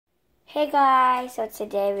Hey guys, so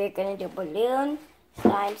today we're gonna do Balloon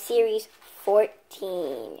Slime Series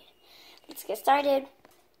 14. Let's get started.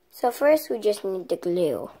 So first we just need the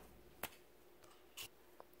glue.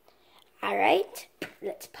 Alright,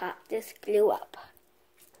 let's pop this glue up.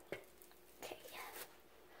 Okay.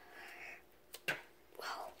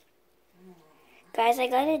 Whoa. Guys, I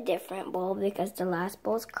got a different bowl because the last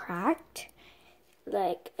bowl's cracked.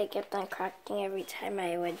 Like, it kept on cracking every time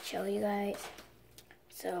I would show you guys.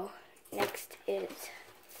 So next is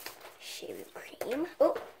shaving cream.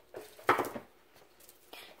 Oh!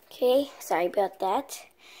 Okay, sorry about that.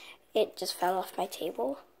 It just fell off my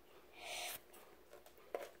table.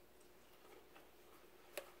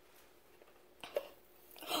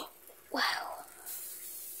 Wow.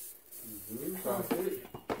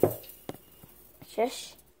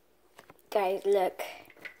 Shush. Guys, look.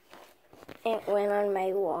 It went on my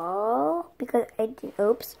wall because I didn't,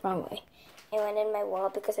 oops, wrong way. It went in my wall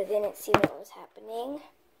because I didn't see what was happening.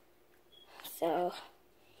 So,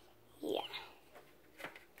 yeah.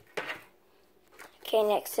 Okay,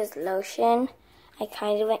 next is lotion. I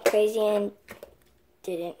kind of went crazy and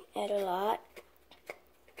didn't add a lot.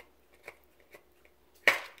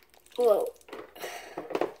 Whoa.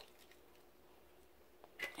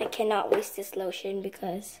 I cannot waste this lotion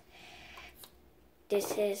because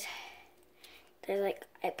this is,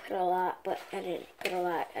 I put a lot, but I didn't put a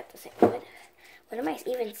lot at the same time. What am I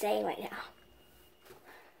even saying right now?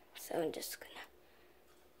 So I'm just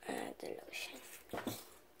gonna add the lotion.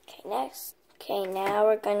 Okay, next. Okay, now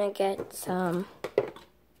we're gonna get some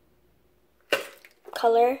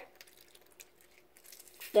color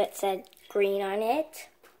that said green on it.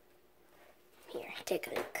 Here, take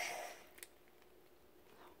a look.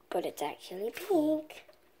 But it's actually pink.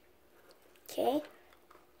 Okay.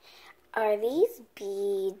 Are these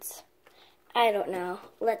beads? I don't know.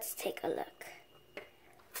 Let's take a look.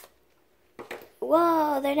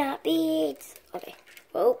 Whoa, they're not beads. Okay.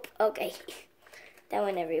 Whoa, okay. That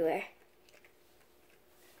went everywhere.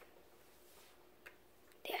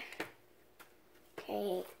 There.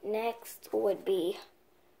 Okay, next would be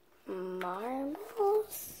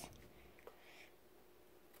marbles.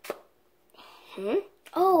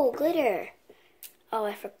 Oh, glitter. Oh,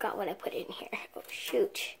 I forgot what I put in here. Oh,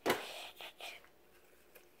 shoot.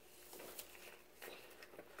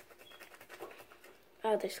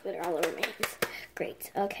 Oh, there's glitter all over my hands.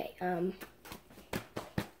 Great. Okay, now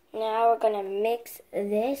we're gonna mix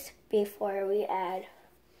this before we add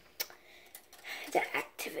the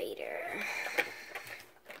activator.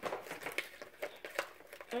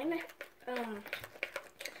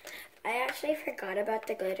 I actually forgot about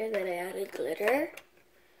the glitter that I added glitter.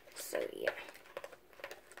 So, yeah.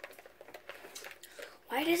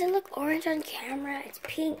 Why does it look orange on camera? It's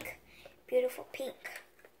pink. Beautiful pink.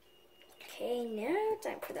 Okay, now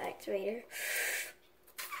time for the activator.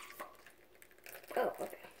 Oh,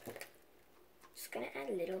 okay. Just gonna add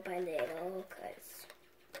little by little because,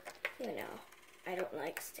 you know, I don't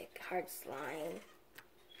like hard slime.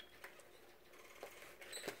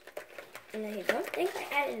 And I don't think I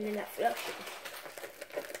added enough lotion.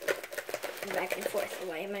 Back and forth.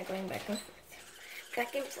 Why am I going back and forth?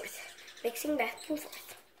 Back and forth. Mixing back and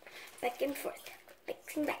forth. Back and forth.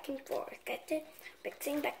 Mixing back and forth. Gotcha.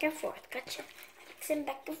 Mixing back and forth. Gotcha. Mixing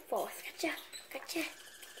back and forth. Gotcha. Gotcha.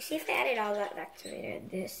 See, if I added all that activator,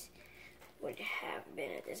 this would have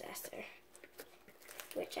been a disaster.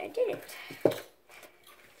 Which I didn't.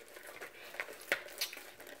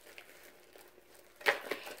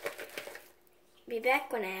 Be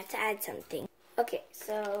back when I have to add something. Okay,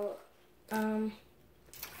 so I'm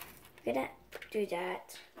gonna do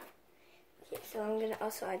that. Okay, so I'm gonna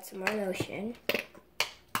also add some more lotion.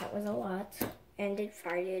 That was a lot, and it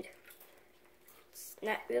farted. It's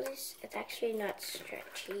not really, it's actually not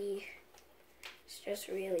stretchy. It's just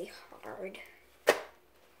really hard.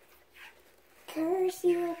 Curse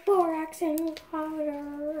you, borax and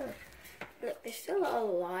water. Look, there's still a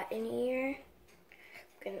lot in here.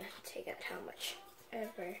 I'm gonna take out how much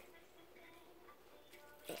ever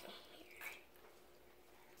in here.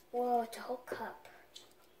 Whoa, it's a whole cup.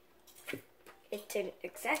 It's an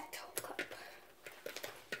exact whole cup.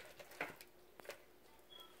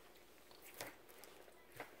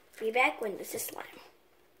 Be back when this is slime.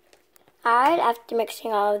 Alright, after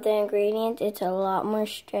mixing all of the ingredients, it's a lot more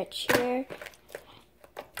stretchier.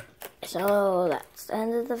 So that's the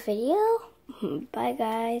end of the video. Bye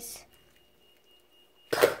guys.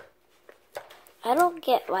 I don't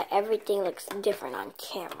get why everything looks different on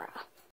camera.